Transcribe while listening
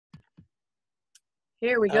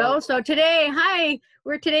Here we go. So today,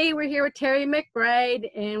 we're here with Terry McBride,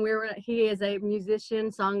 and he is a musician,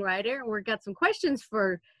 songwriter. We've got some questions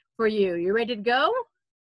for you. You ready to go?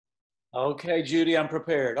 Okay, Judy, I'm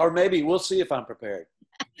prepared. Or maybe we'll see if I'm prepared.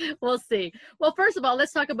 We'll see. Well, first of all,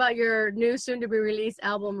 let's talk about your new soon-to-be-released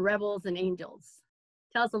album, Rebels and Angels.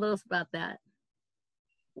 Tell us a little about that.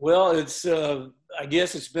 Well, I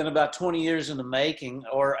guess it's been about 20 years in the making,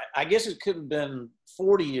 or I guess it could have been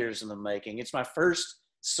 40 years in the making. It's my first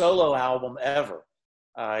solo album ever.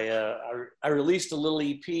 I released a little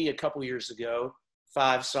EP a couple years ago,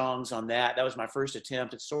 5 songs on that. That was my first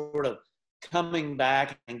attempt at sort of coming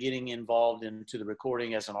back and getting involved into the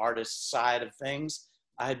recording as an artist side of things.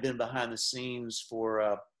 I had been behind the scenes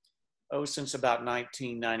for, since about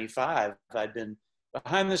 1995. I'd been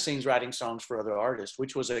behind the scenes writing songs for other artists,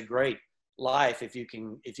 which was a great life if you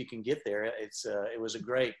can get there. It was a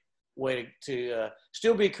great way to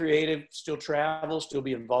still be creative, still travel, still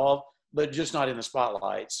be involved, but just not in the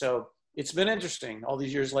spotlight. So it's been interesting. All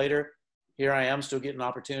these years later, here I am still getting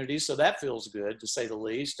opportunities. So that feels good, to say the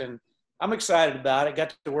least. And I'm excited about it.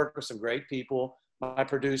 Got to work with some great people. My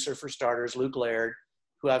producer, for starters, Luke Laird,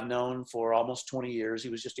 who I've known for almost 20 years. He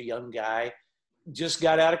was just a young guy, just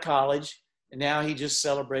got out of college. And now he just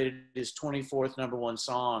celebrated his 24th #1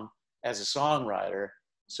 song as a songwriter.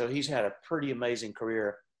 So he's had a pretty amazing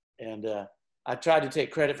career. And I tried to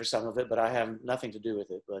take credit for some of it, but I have nothing to do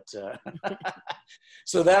with it. But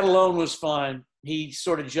so that alone was fun. He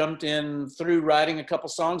sort of jumped in through writing a couple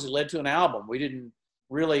songs. It led to an album. We didn't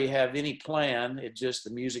really have any plan. It just,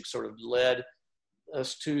 the music sort of led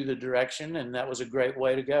us to the direction. And that was a great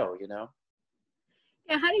way to go, you know?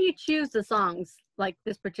 Yeah, how do you choose the songs, like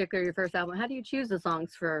this particular, your first album? How do you choose the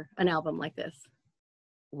songs for an album like this?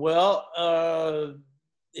 Well,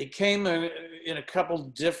 it came in a couple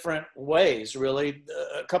different ways, really.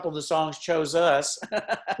 A couple of the songs chose us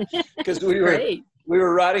because we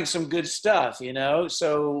were writing some good stuff, you know,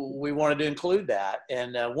 so we wanted to include that.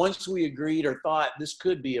 And once we agreed or thought this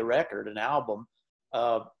could be a record, an album,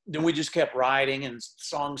 then we just kept writing, and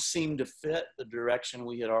songs seemed to fit the direction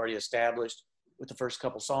we had already established with the first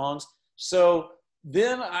couple songs. So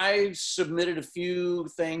then I submitted a few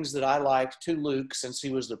things that I liked to Luke, since he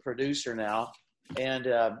was the producer now. And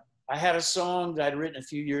I had a song that I'd written a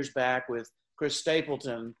few years back with Chris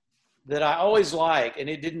Stapleton that I always like, and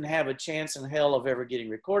it didn't have a chance in hell of ever getting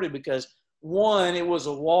recorded because, one, it was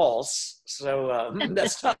a waltz. So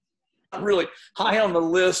that's not really high on the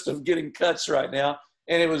list of getting cuts right now.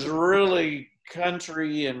 And it was really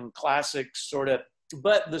country and classic sort of,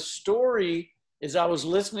 but the story is, I was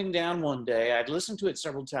listening down one day. I'd listened to it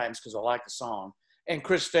several times because I liked the song. And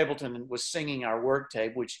Chris Stapleton was singing our work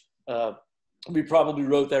tape, which we probably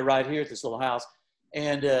wrote that right here at this little house.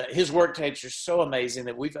 And his work tapes are so amazing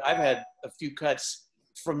that I've had a few cuts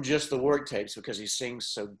from just the work tapes because he sings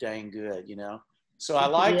so dang good, you know? So I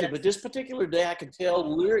liked it, but this particular day I could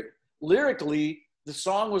tell lyrically, the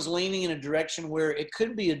song was leaning in a direction where it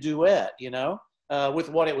could be a duet, you know, with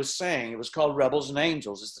what it was saying. It was called Rebels and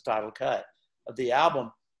Angels, is the title cut of the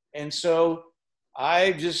album. And so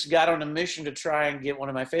I just got on a mission to try and get one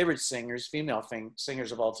of my favorite singers, female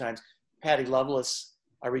singers of all times, Patty Loveless.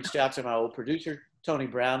 I reached out to my old producer, Tony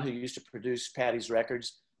Brown, who used to produce Patty's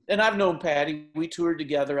records. And I've known Patty. We toured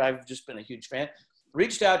together. I've just been a huge fan.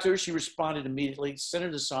 Reached out to her. She responded immediately, sent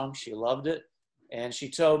her the song. She loved it. And she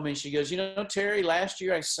told me, she goes, you know, Terry, last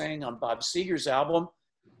year I sang on Bob Seger's album,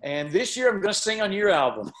 and this year I'm going to sing on your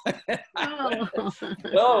album.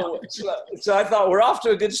 Oh. So I thought, we're off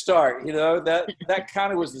to a good start. You know, that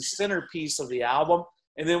kind of was the centerpiece of the album.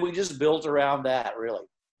 And then we just built around that, really.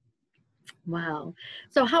 Wow.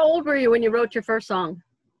 So how old were you when you wrote your first song?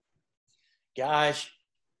 Gosh,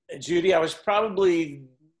 Judy, I was probably,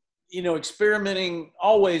 you know, experimenting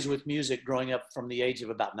always with music growing up from the age of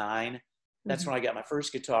about 9. That's when I got my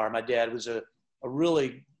first guitar. My dad was a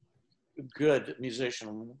really good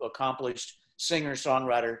musician, accomplished singer,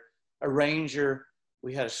 songwriter, arranger.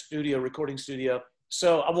 We had a recording studio.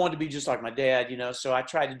 So I wanted to be just like my dad, you know, so I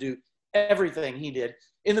tried to do everything he did.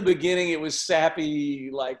 In the beginning, it was sappy,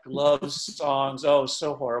 like love songs. Oh,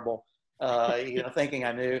 so horrible, you know, thinking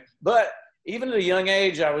I knew. But even at a young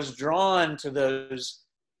age, I was drawn to those,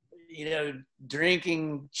 you know,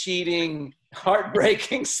 drinking, cheating,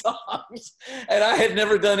 heartbreaking songs. And I had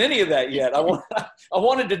never done any of that yet. I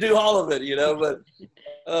wanted to do all of it, you know, but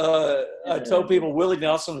I told people Willie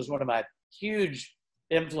Nelson was one of my huge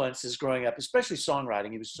influences growing up, especially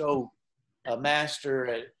songwriting. He was so a master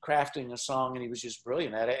at crafting a song, and he was just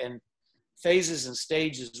brilliant at it. And Phases and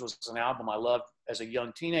Stages was an album I loved as a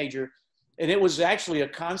young teenager. And it was actually a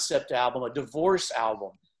concept album, a divorce album.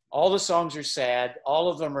 all the songs are sad. All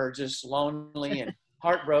of them are just lonely and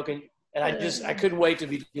heartbroken. And I couldn't wait to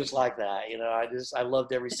be just like that. You know, I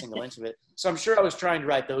loved every single inch of it. So I'm sure I was trying to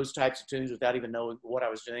write those types of tunes without even knowing what I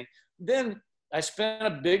was doing. Then I spent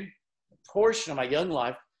a big portion of my young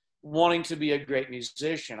life wanting to be a great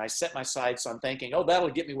musician. I set my sights on thinking, oh, that'll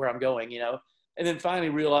get me where I'm going, you know, and then finally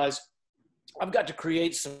realized I've got to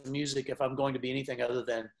create some music if I'm going to be anything other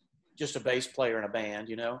than just a bass player in a band,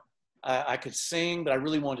 you know. I could sing, but I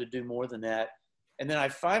really wanted to do more than that. And then I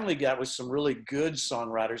finally got with some really good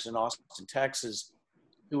songwriters in Austin, Texas,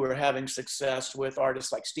 who were having success with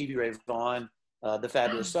artists like Stevie Ray Vaughan, the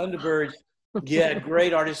Fabulous Thunderbirds. Yeah,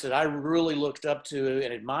 great artists that I really looked up to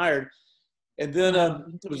and admired. And then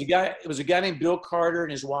it was a guy named Bill Carter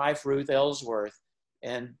and his wife, Ruth Ellsworth.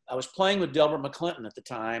 And I was playing with Delbert McClinton at the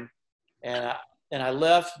time. And I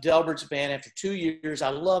left Delbert's band after 2 years. I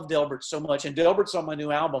love Delbert so much. And Delbert's on my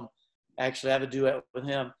new album. Actually, I have a duet with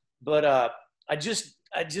him. But I just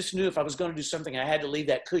knew if I was going to do something, I had to leave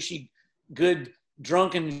that cushy, good,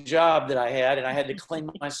 drunken job that I had. And I had to clean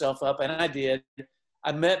myself up. And I did.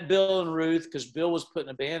 I met Bill and Ruth because Bill was putting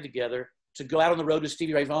a band together to go out on the road with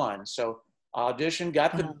Stevie Ray Vaughan. So auditioned,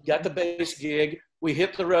 got the bass gig. We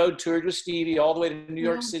hit the road, toured with Stevie all the way to New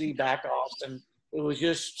York City, back to Austin. It was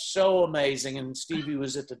just so amazing. And Stevie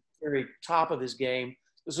was at the very top of his game.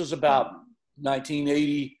 This was about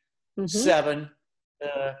 1987,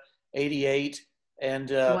 88.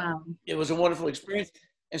 And it was a wonderful experience.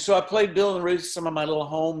 And so I played Bill and Ruth some of my little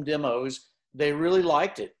home demos. They really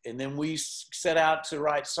liked it. And then we set out to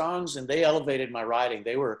write songs, and they elevated my writing.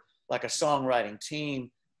 They were like a songwriting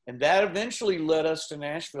team. And that eventually led us to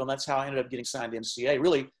Nashville. And that's how I ended up getting signed to MCA,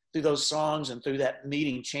 really through those songs and through that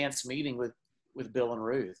chance meeting with Bill and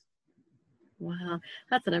Ruth. Wow,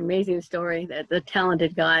 that's an amazing story, the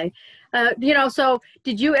talented guy. You know, so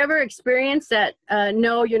did you ever experience that,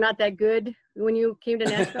 no, you're not that good when you came to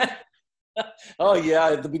Nashville? Oh, yeah.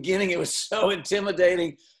 At the beginning, it was so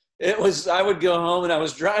intimidating. I would go home, and I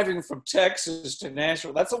was driving from Texas to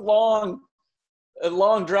Nashville. That's a long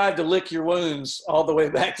drive to lick your wounds all the way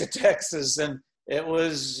back to Texas. And it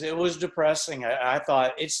was depressing. I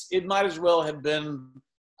thought it might as well have been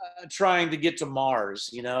trying to get to Mars.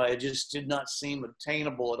 You know, it just did not seem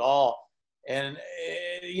attainable at all. And,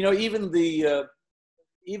 you know, even the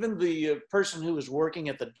person who was working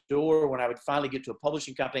at the door when I would finally get to a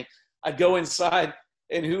publishing company, I'd go inside,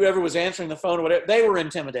 and whoever was answering the phone or whatever, they were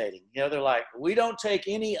intimidating. You know, they're like, we don't take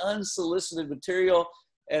any unsolicited material.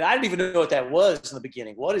 And I didn't even know what that was in the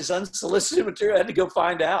beginning. What is unsolicited material? I had to go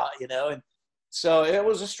find out, you know. And so it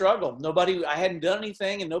was a struggle. I hadn't done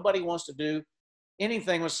anything, and nobody wants to do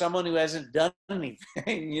anything with someone who hasn't done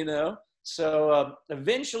anything, you know. So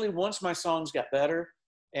eventually, once my songs got better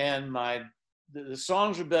and the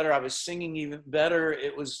songs were better, I was singing even better.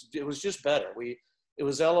 It was just better. It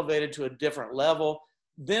was elevated to a different level.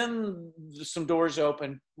 Then some doors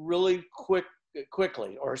opened really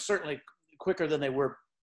quickly, or certainly quicker than they were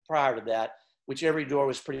prior to that, which every door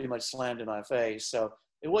was pretty much slammed in my face. So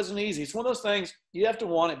it wasn't easy. It's one of those things, you have to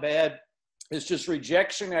want it bad. It's just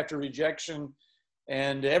rejection after rejection.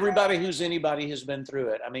 And everybody who's anybody has been through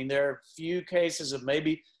it. I mean, there are few cases of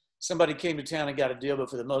maybe somebody came to town and got a deal, but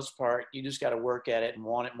for the most part, you just got to work at it and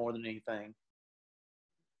want it more than anything.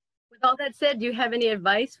 With all that said, do you have any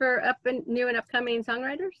advice for new and upcoming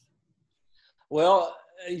songwriters? Well,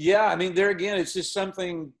 yeah, I mean, there again, it's just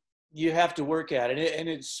something you have to work at. And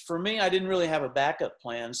it's, for me, I didn't really have a backup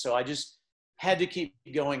plan. So I just had to keep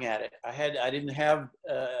going at it. I didn't have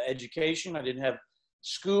education. I didn't have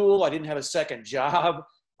school. I didn't have a second job.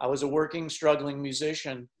 I was a working, struggling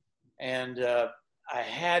musician. And I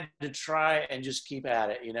had to try and just keep at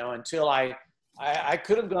it, you know, until I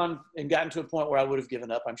could have gone and gotten to a point where I would have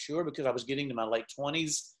given up, I'm sure, because I was getting to my late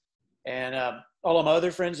 20s. And all of my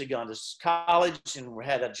other friends had gone to college and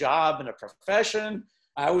had a job and a profession.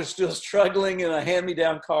 I was still struggling in a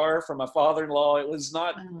hand-me-down car from my father-in-law. It was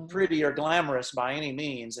not pretty or glamorous by any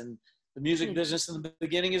means. And the music business in the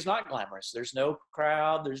beginning is not glamorous. There's no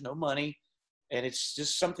crowd, there's no money. And it's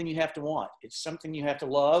just something you have to want. It's something you have to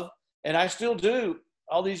love. And I still do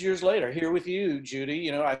all these years later here with you, Judy.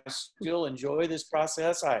 You know, I still enjoy this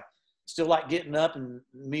process. I still like getting up and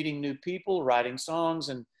meeting new people, writing songs.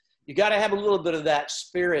 And you got to have a little bit of that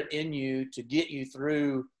spirit in you to get you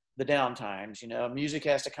through the down times. You know, music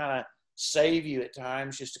has to kind of save you at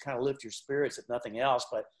times, just to kind of lift your spirits, if nothing else.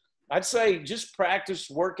 But I'd say just practice,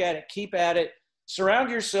 work at it, keep at it,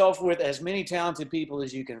 surround yourself with as many talented people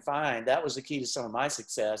as you can find. That was the key to some of my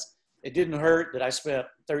success. It didn't hurt that I spent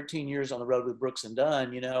 13 years on the road with Brooks and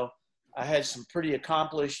Dunn. You know, I had some pretty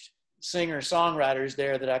accomplished singer-songwriters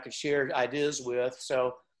there that I could share ideas with.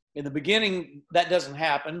 So in the beginning, that doesn't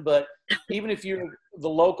happen. But even if you're the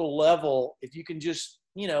local level, if you can just,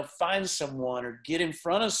 find someone or get in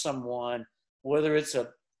front of someone, whether it's a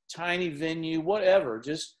tiny venue, whatever,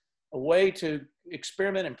 just a way to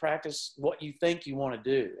experiment and practice what you think you want to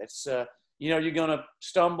do. It's, you're going to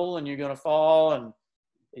stumble and you're going to fall, and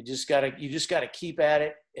you just got to keep at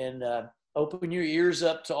it and open your ears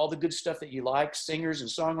up to all the good stuff that you like, singers and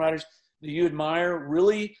songwriters that you admire.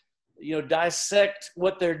 Really, dissect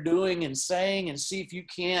what they're doing and saying, and see if you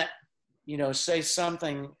can't, say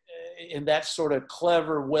something in that sort of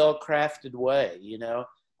clever, well-crafted way.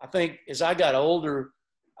 I think as I got older,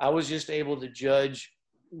 I was just able to judge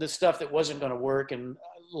the stuff that wasn't going to work and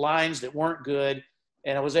lines that weren't good,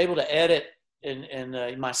 and I was able to edit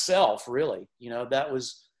and myself, really. That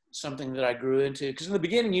was something that I grew into, because in the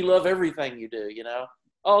beginning you love everything you do.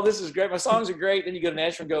 Oh, this is great, my songs are great. Then you go to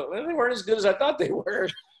Nashville and go, well, they weren't as good as I thought they were.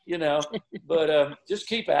 But just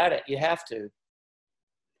keep at it. You have to.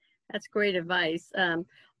 That's great advice.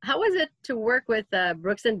 How was it to work with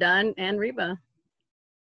Brooks and Dunn and Reba?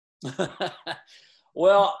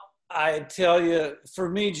 Well, I tell you, for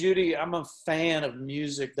me, Judy, I'm a fan of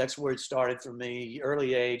music. That's where it started for me,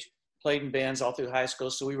 early age. Played in bands all through high school,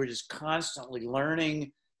 so we were just constantly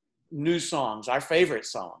learning new songs, our favorite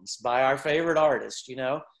songs by our favorite artist,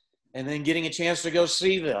 and then getting a chance to go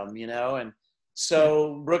see them, and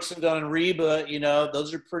so Brooks and Dunn and Reba,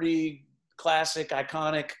 those are pretty classic,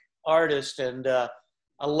 iconic artists, and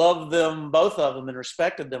I loved them, both of them, and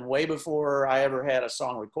respected them way before I ever had a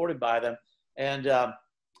song recorded by them. And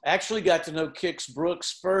actually got to know Kix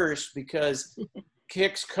Brooks first, because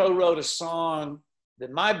Kix co-wrote a song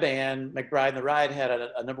that my band, McBride and the Ride, had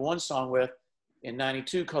a #1 song with in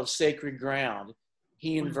 '92 called Sacred Ground.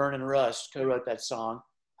 He and Vernon Rust co-wrote that song.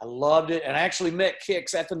 I loved it. And I actually met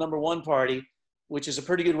Kix at the #1 party, which is a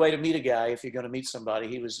pretty good way to meet a guy if you're going to meet somebody.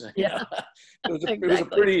 He was, it was a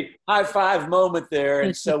pretty high five moment there.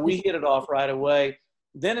 And so we hit it off right away.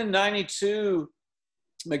 Then in '92,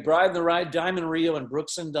 McBride and the Ride, Diamond Rio, and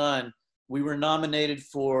Brooks and Dunn, we were nominated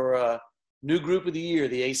for New Group of the Year,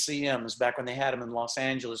 the ACMs, back when they had them in Los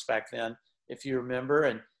Angeles back then, if you remember.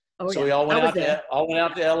 And we all went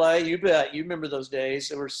out to LA. You bet. You remember those days.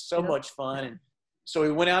 They were so much fun. And so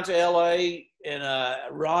we went out to LA, and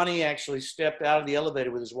Ronnie actually stepped out of the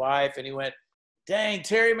elevator with his wife, and he went, "Dang,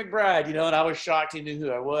 Terry McBride," and I was shocked he knew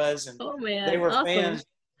who I was. And they were fans.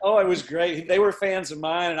 Oh, it was great. They were fans of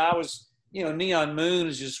mine, and I was, Neon Moon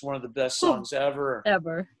is just one of the best songs ever.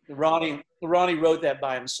 Ronnie wrote that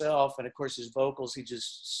by himself, and of course his vocals, he's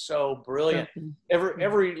just so brilliant.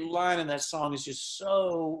 Every line in that song is just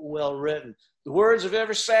so well written. The words of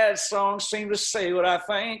every sad song seem to say what I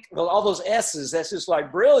think. Well, all those S's, that's just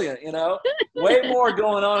like brilliant, Way more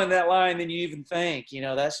going on in that line than you even think.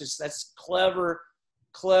 That's clever,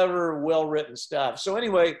 well-written stuff. So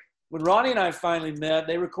anyway, when Ronnie and I finally met,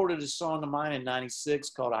 they recorded a song of mine in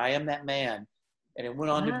 '96 called I Am That Man. And it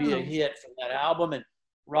went on to be a hit from that album. And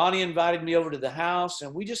Ronnie invited me over to the house,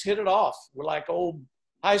 and we just hit it off. We're like old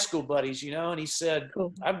high school buddies, and he said,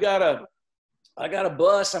 I got a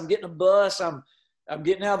bus. I'm getting a bus. I'm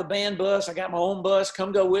getting out of the band bus. I got my own bus.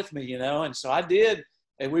 Come go with me, And so I did.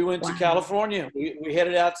 And we went to California. We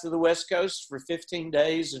headed out to the West Coast for 15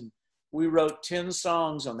 days, and we wrote 10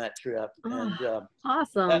 songs on that trip. And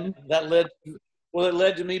awesome. It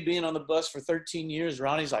led to me being on the bus for 13 years.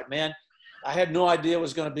 Ronnie's like, "Man, I had no idea it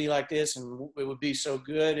was going to be like this, and it would be so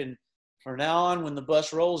good. And from now on, when the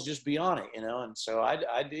bus rolls, just be on it, And so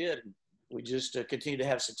I did. And we just continue to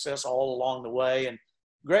have success all along the way, and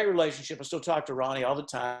great relationship. I still talk to Ronnie all the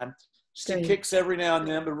time. Still Kix every now and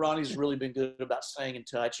then, but Ronnie's really been good about staying in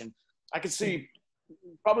touch. And I could see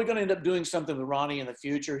probably going to end up doing something with Ronnie in the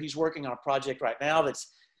future. He's working on a project right now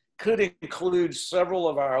could include several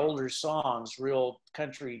of our older songs, real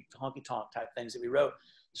country honky-tonk type things that we wrote.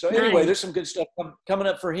 So anyway, there's some good stuff coming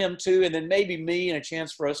up for him too, and then maybe me, and a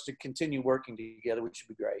chance for us to continue working together, which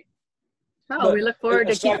would be great. Oh, we look forward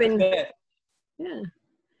to keeping.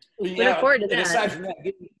 We look forward to that. Aside from that,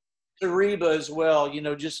 getting to Reba as well,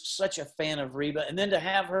 just such a fan of Reba, and then to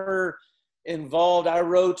have her involved. I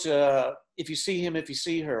wrote "If You See Him, If You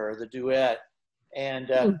See Her," the duet,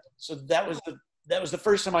 and so that was the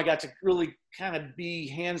first time I got to really kind of be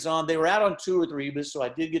hands-on. They were out on tour with Reba, so I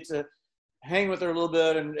did get to hang with her a little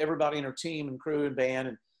bit, and everybody in her team and crew and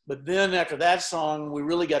band. But then after that song, we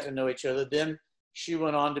really got to know each other. Then she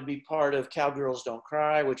went on to be part of Cowgirls Don't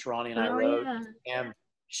Cry, which Ronnie and I wrote. And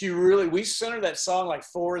we sent her that song like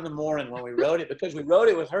 4 a.m. when we wrote it, because we wrote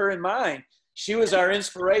it with her in mind. She was our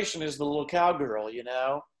inspiration as the little cowgirl,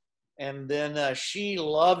 And then she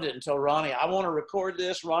loved it and told Ronnie, I want to record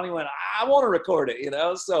this. Ronnie went, I want to record it, you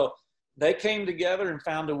know? So they came together and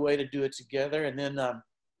found a way to do it together. And then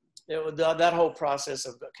that whole process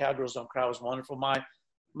of Cowgirls Don't Cry was wonderful.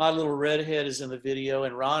 My little redhead is in the video,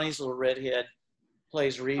 and Ronnie's little redhead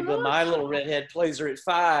plays Reba. My little redhead plays her at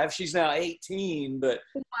 5. She's now 18, but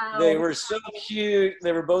wow. They were so cute.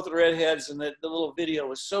 They were both redheads, and the little video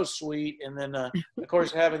was so sweet. And then, of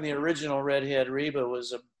course, having the original redhead Reba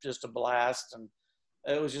was just a blast, and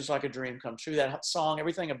it was just like a dream come true. That song,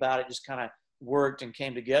 everything about it just kind of worked and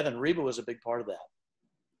came together, and Reba was a big part of that.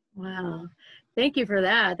 Wow. Thank you for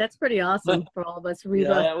that. That's pretty awesome for all of us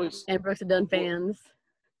Reba and Brooks and Dunn fans.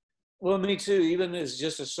 Well, me too. Even as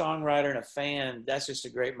just a songwriter and a fan, that's just a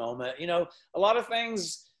great moment. You know, a lot of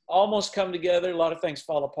things almost come together. A lot of things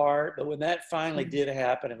fall apart. But when that finally did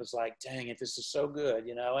happen, it was like, dang it, this is so good,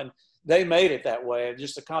 you know. And they made it that way.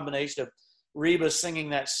 Just a combination of Reba singing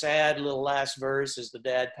that sad little last verse as the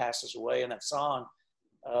dad passes away in that song.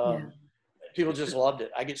 People just loved it.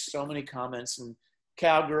 I get so many comments and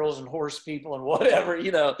cowgirls and horse people and whatever,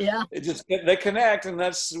 you know. It just, they connect, and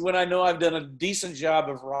that's when I know I've done a decent job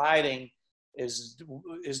of writing is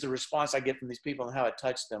the response I get from these people and how it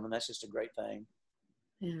touched them, and that's just a great thing.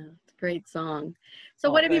 Yeah, it's a great song. So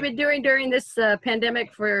what have you been doing during this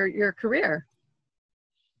pandemic for your career?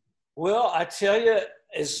 Well, I tell you,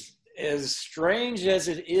 as strange as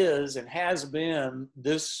it is and has been,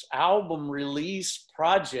 this album release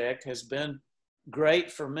project has been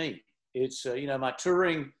great for me. It's, you know, my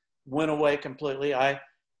touring went away completely. I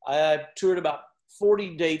toured about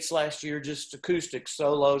 40 dates last year, just acoustic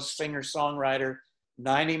solos, singer, songwriter,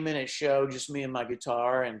 90-minute show, just me and my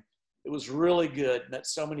guitar. And it was really good. Met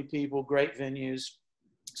so many people, great venues,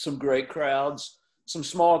 some great crowds, some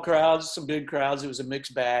small crowds, some big crowds. It was a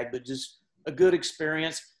mixed bag, but just a good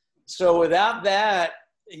experience. So without that,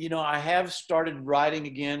 you know, I have started writing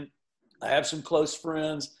again. I have some close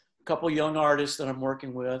friends, a couple of young artists that I'm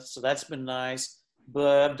working with, so that's been nice.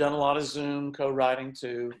 But I've done a lot of Zoom co-writing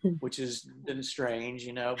too, which has been strange,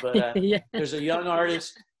 you know. But there's a young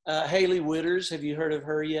artist, Haley Witters. Have you heard of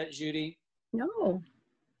her yet, Judy? No.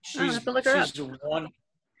 I'll have to look her up.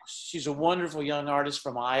 She's a wonderful young artist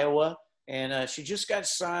from Iowa, and she just got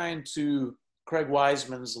signed to Craig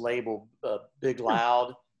Wiseman's label, Big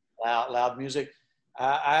Loud Music.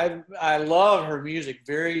 I love her music,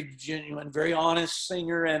 very genuine, very honest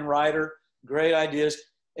singer and writer, great ideas.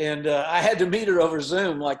 And I had to meet her over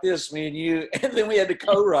Zoom like this, me and you, and then we had to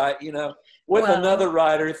co-write, you know, with another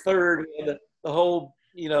writer, third, the whole,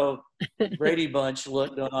 you know, Brady Bunch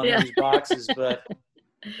look going on in these boxes. But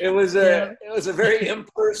it was a very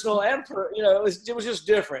impersonal, and you know, it was just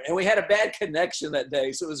different. And we had a bad connection that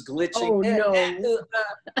day, so it was glitching. Oh,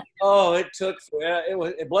 no. It took,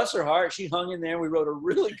 bless her heart, she hung in there. We wrote a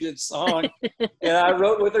really good song, and I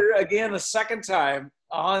wrote with her again the second time.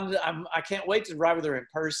 I can't wait to write with her in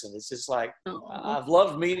person. It's just like, I've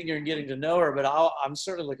loved meeting her and getting to know her, but I'm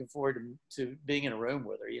certainly looking forward to being in a room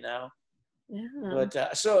with her, you know. Yeah.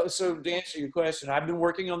 But so to answer your question, I've been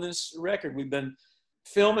working on this record. We've been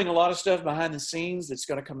filming a lot of stuff behind the scenes that's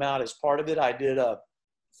going to come out as part of it. I did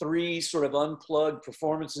 3 sort of unplugged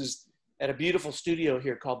performances at a beautiful studio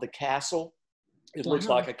here called The Castle. It looks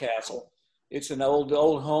like a castle. It's an old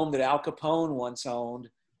home that Al Capone once owned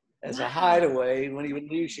as a hideaway when he would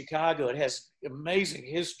leave Chicago. It has amazing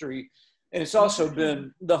history. And it's also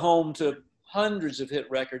been the home to hundreds of hit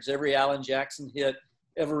records. Every Alan Jackson hit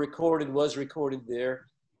ever recorded was recorded there.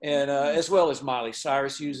 And as well as Miley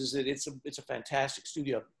Cyrus uses it. It's a fantastic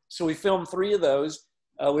studio. So we filmed 3 of those.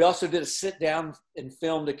 We also did a sit down and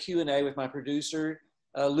filmed a Q&A with my producer,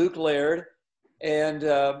 Luke Laird. And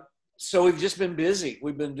so we've just been busy.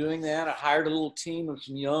 We've been doing that. I hired a little team of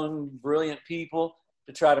some young, brilliant people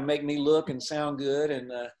to try to make me look and sound good.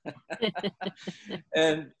 And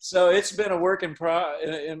and so it's been a work in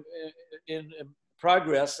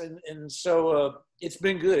progress. And so it's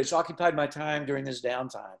been good. It's occupied my time during this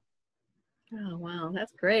downtime. Oh, wow.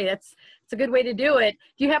 That's great. It's a good way to do it.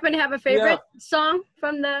 Do you happen to have a favorite song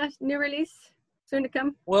from the new release soon to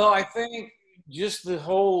come? Well, I think just the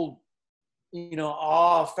whole, you know,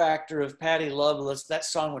 awe factor of Patty Loveless, that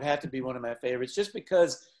song would have to be one of my favorites just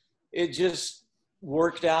because it just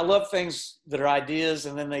worked out. I love things that are ideas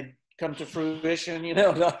and then they come to fruition, you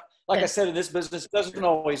know. Like I said, in this business, it doesn't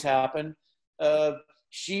always happen.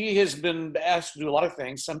 She has been asked to do a lot of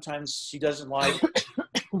things. Sometimes she doesn't like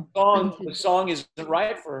the song isn't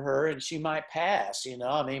right for her and she might pass, you know,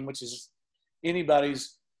 I mean, which is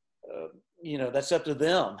anybody's, you know, that's up to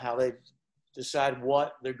them, how they decide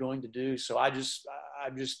what they're going to do. So I'm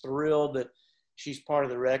just thrilled that she's part of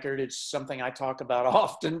the record. It's something I talk about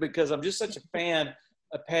often because I'm just such a fan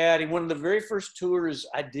of Patty. One of the very first tours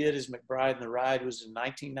I did as McBride and the Ride was in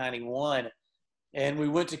 1991. And we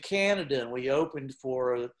went to Canada and we opened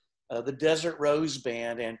for the Desert Rose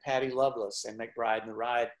Band and Patty Loveless and McBride and the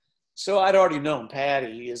Ride. So I'd already known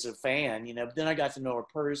Patty as a fan, you know, but then I got to know her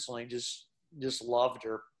personally, just loved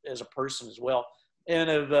her as a person as well. And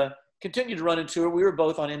have continued to run into her. We were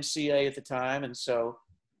both on MCA at the time. And so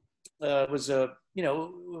it was a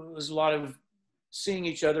lot of seeing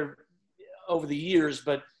each other over the years,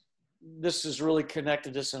 but this has really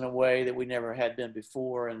connected us in a way that we never had been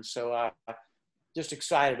before. And so I just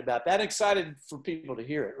excited about that. Excited for people to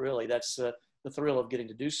hear it, really. That's the thrill of getting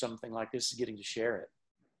to do something like this, is getting to share it.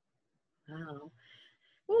 Wow.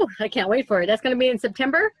 Ooh, I can't wait for it. That's going to be in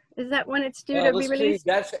September? Is that when it's due to be released?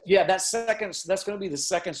 That's going to be the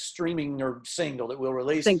second streaming or single that we'll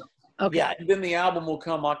release. Single. Okay. Yeah, and then the album will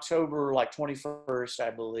come October 21st, I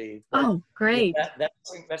believe. But oh, great. Yeah,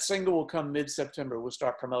 that single will come mid-September. We'll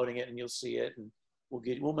start promoting it and you'll see it, and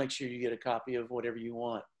we'll make sure you get a copy of whatever you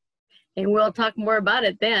want. And we'll talk more about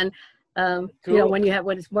it then. Cool. You know,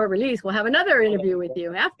 when it's more released, we'll have another interview with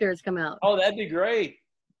you after it's come out. Oh, that'd be great.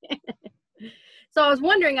 So I was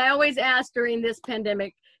wondering, I always ask during this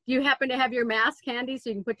pandemic, do you happen to have your mask handy so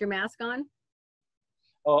you can put your mask on?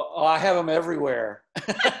 Oh, I have them everywhere.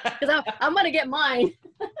 Because I'm going to get mine.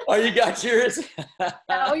 Oh, you got yours?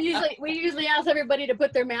 We usually ask everybody to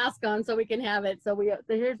put their mask on so we can have it. So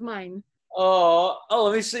here's mine. Oh,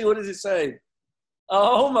 let me see. What does it say?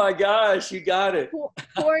 Oh my gosh, you got it.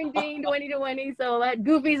 Quarantine 2020. So that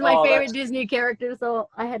Goofy's my favorite Disney character, so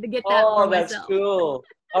I had to get that for myself. Oh, that's cool.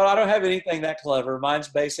 Oh, I don't have anything that clever. Mine's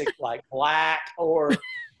basic, like black, or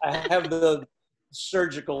I have the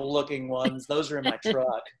surgical looking ones. Those are in my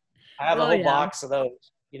truck. I have a whole box of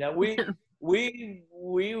those. You know, we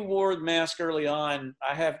wore the mask early on.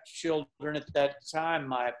 I have children at that time.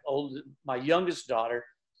 My youngest daughter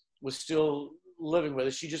was still living with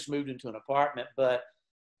us. She just moved into an apartment, but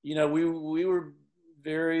you know, we were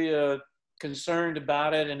very concerned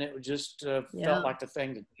about it, and it just felt like the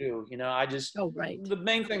thing to do. You know, the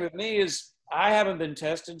main thing with me is I haven't been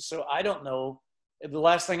tested, so I don't know. The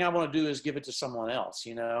last thing I want to do is give it to someone else,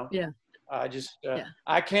 you know? Yeah.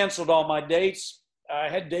 I canceled all my dates. I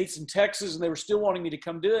had dates in Texas and they were still wanting me to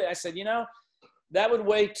come do it. I said, you know, that would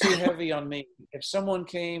weigh too heavy on me. If someone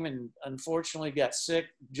came and unfortunately got sick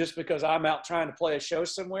just because I'm out trying to play a show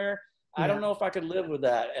somewhere, I don't know if I could live with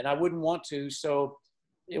that, and I wouldn't want to. So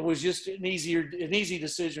it was just an easy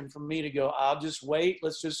decision for me to go, I'll just wait.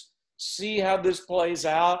 Let's just see how this plays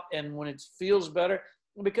out. And when it feels better,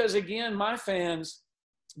 because again, my fans,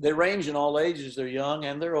 they range in all ages. They're young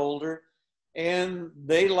and they're older, and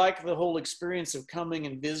they like the whole experience of coming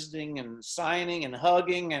and visiting and signing and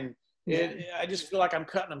hugging. And I just feel like I'm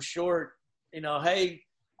cutting them short. You know, hey,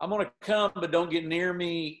 I'm going to come, but don't get near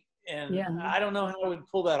me. And I don't know how I would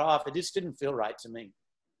pull that off. It just didn't feel right to me.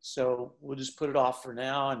 So we'll just put it off for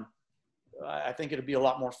now. And I think it'll be a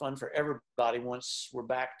lot more fun for everybody once we're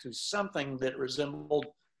back to something that resembled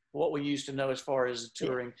what we used to know as far as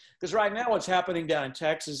touring. Because right now what's happening down in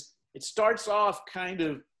Texas, it starts off kind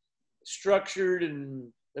of structured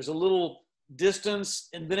and there's a little distance,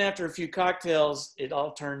 and then after a few cocktails, it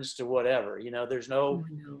all turns to whatever. You know, there's no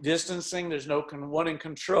distancing, there's no one in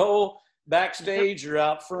control backstage or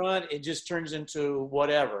out front. It just turns into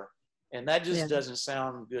whatever. And that just doesn't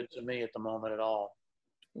sound good to me at the moment at all.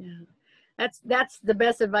 Yeah. That's the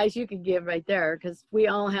best advice you could give right there, because we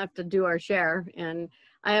all have to do our share. And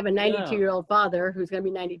I have a 92-year-old father who's going to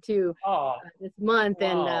be 92 this month.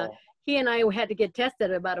 And he and I had to get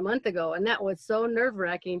tested about a month ago. And that was so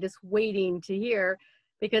nerve-wracking, just waiting to hear,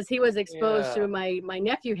 because he was exposed to my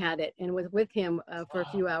nephew had it and was with him for a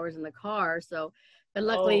few hours in the car. So, but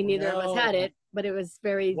luckily neither of us had it, but it was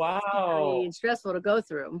very scary and stressful to go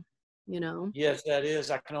through. You know? Yes, that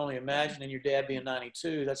is. I can only imagine. And your dad being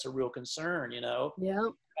 92, that's a real concern, you know? Yeah.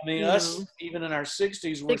 I mean, us, even in our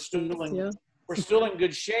 60s, we're still in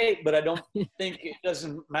good shape, but I don't think it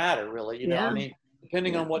doesn't matter really. You know, I mean,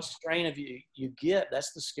 depending on what strain of you get,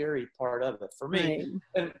 that's the scary part of it for me.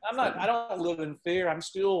 And I don't live in fear. I'm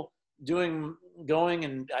still going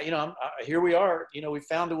and, you know, here we are, you know, we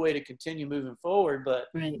found a way to continue moving forward, but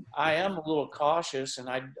I am a little cautious, and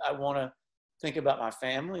I want to think about my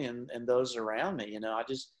family and those around me. You know,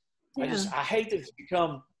 I hate that it's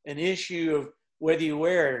become an issue of whether you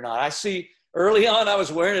wear it or not. I see early on I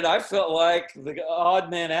was wearing it. I felt like the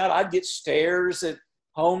odd man out. I'd get stares at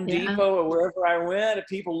Home Depot or wherever I went, and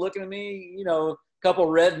people looking at me, you know, a couple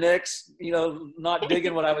rednecks, you know, not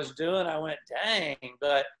digging what I was doing. I went, dang,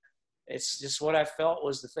 but it's just what I felt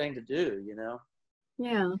was the thing to do, you know?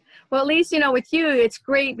 Yeah. Well, at least, you know, with you, it's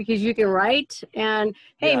great because you can write, and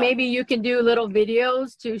hey, maybe you can do little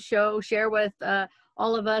videos to share with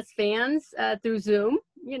all of us fans through Zoom,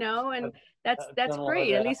 you know, and that's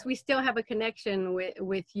great. At least we still have a connection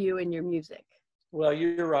with you and your music. Well,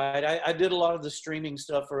 you're right. I did a lot of the streaming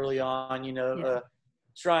stuff early on, you know,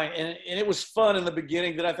 trying, and it was fun in the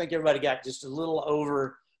beginning. That I think everybody got just a little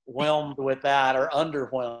overwhelmed with that, or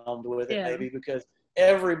underwhelmed with it, maybe, because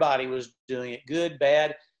everybody was doing it, good,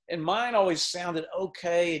 bad. And mine always sounded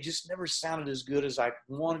okay. It just never sounded as good as I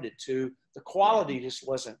wanted it to. The quality just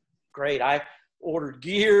wasn't great. I ordered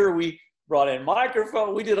gear. We brought in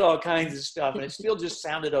microphone. We did all kinds of stuff, and it still just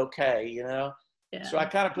sounded okay, you know? Yeah. So I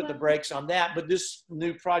kind of put the brakes on that. But this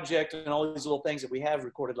new project and all these little things that we have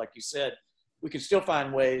recorded, like you said, we can still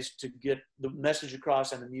find ways to get the message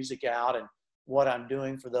across and the music out and what I'm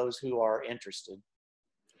doing for those who are interested.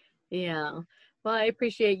 Yeah. Well, I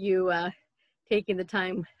appreciate you taking the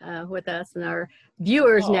time with us and our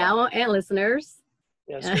viewers now and listeners.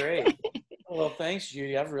 That's great. Well, thanks,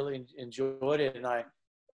 Judy. I've really enjoyed it, and I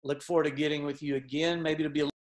look forward to getting with you again. Maybe it'll be a